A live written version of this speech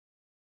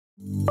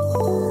Using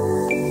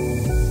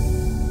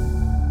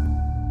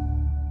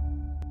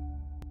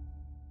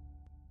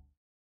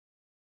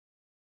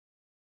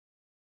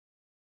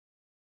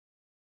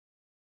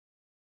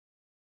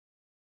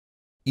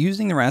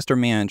the Raster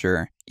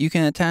Manager, you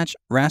can attach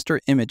raster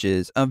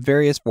images of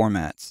various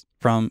formats,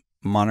 from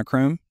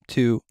monochrome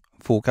to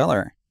full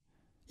color.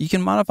 You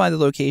can modify the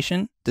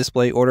location,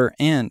 display order,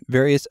 and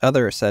various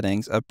other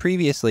settings of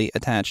previously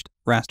attached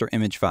raster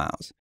image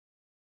files.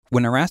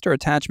 When a raster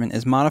attachment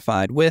is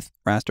modified with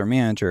Raster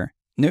Manager,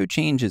 no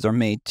changes are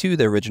made to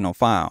the original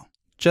file,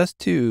 just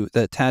to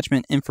the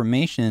attachment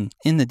information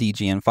in the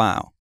DGN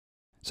file.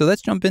 So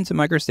let's jump into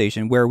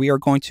MicroStation, where we are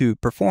going to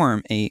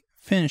perform a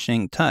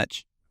finishing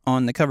touch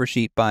on the cover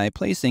sheet by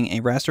placing a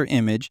raster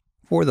image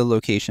for the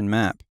location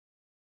map.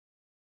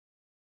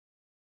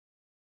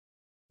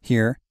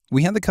 Here,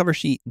 we have the cover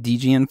sheet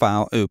DGN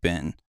file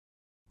open.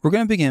 We're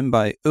going to begin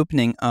by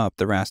opening up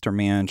the Raster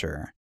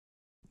Manager.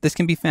 This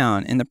can be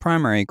found in the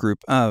primary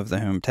group of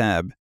the Home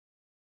tab.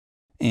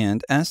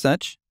 And as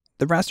such,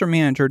 the Raster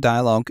Manager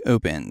dialog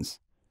opens.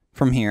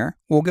 From here,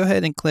 we'll go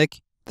ahead and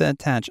click the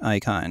Attach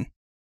icon.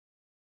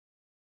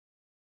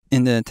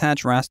 In the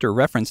Attach Raster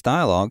Reference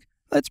dialog,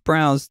 let's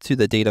browse to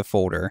the Data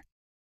folder,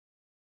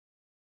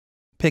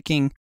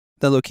 picking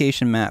the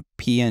Location Map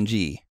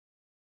PNG.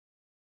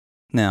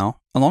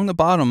 Now, along the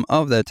bottom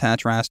of the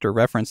Attach Raster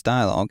Reference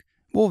dialog,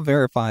 we'll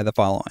verify the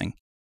following: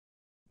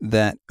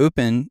 that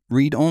Open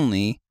Read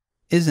Only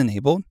is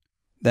enabled,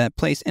 that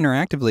Place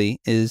Interactively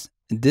is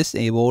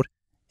disabled,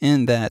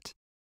 and that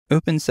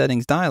Open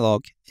Settings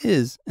dialog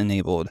is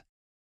enabled.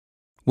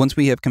 Once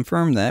we have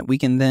confirmed that, we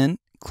can then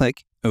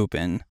click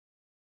Open.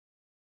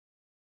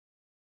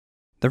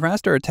 The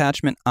Raster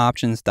Attachment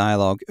Options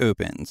dialog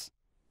opens.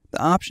 The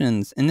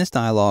options in this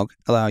dialog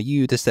allow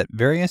you to set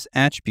various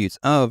attributes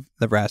of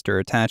the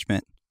raster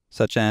attachment,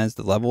 such as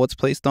the level it's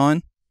placed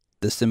on,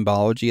 the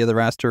symbology of the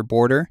raster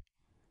border,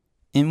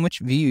 in which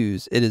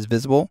views it is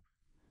visible,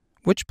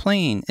 which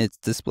plane it's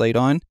displayed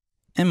on,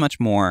 and much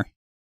more.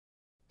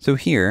 So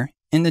here,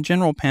 in the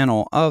general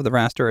panel of the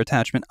raster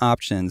attachment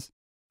options,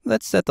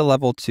 let's set the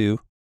level to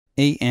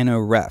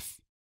ANOREF.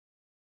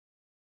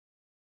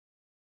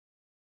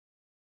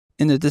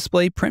 In the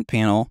Display Print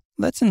panel,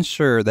 let's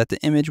ensure that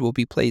the image will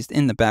be placed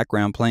in the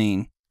background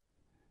plane.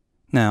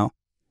 Now,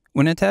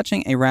 when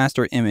attaching a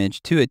raster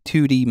image to a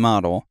 2D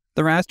model,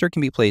 the raster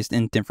can be placed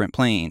in different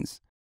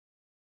planes.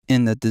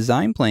 In the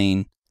Design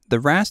plane, the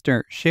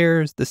raster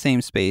shares the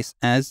same space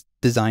as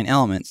design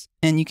elements,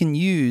 and you can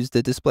use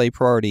the display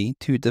priority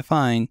to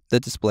define the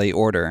display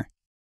order.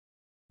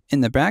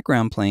 In the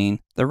Background plane,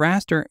 the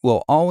raster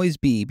will always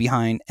be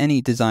behind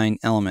any design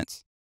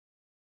elements.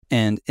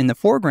 And in the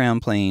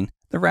Foreground plane,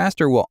 the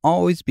raster will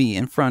always be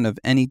in front of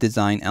any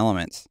design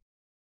elements.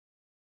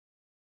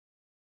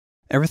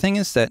 Everything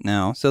is set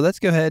now, so let's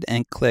go ahead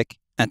and click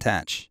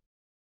Attach.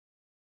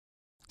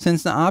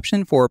 Since the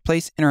option for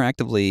Place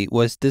Interactively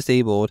was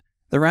disabled,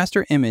 the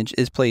raster image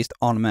is placed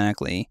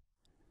automatically,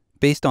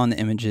 based on the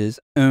image's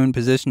own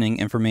positioning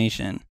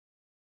information.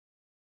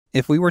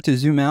 If we were to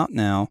zoom out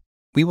now,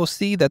 we will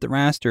see that the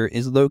raster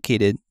is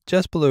located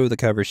just below the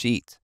cover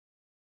sheet.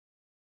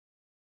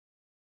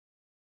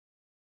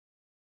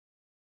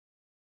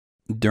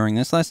 During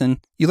this lesson,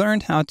 you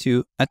learned how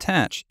to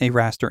attach a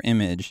raster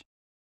image.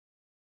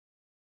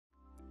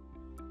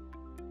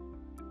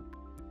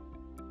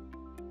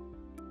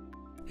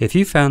 If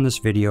you found this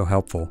video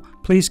helpful,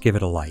 please give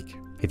it a like.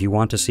 If you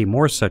want to see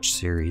more such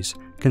series,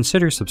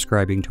 consider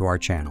subscribing to our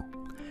channel.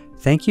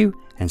 Thank you,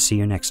 and see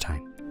you next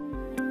time.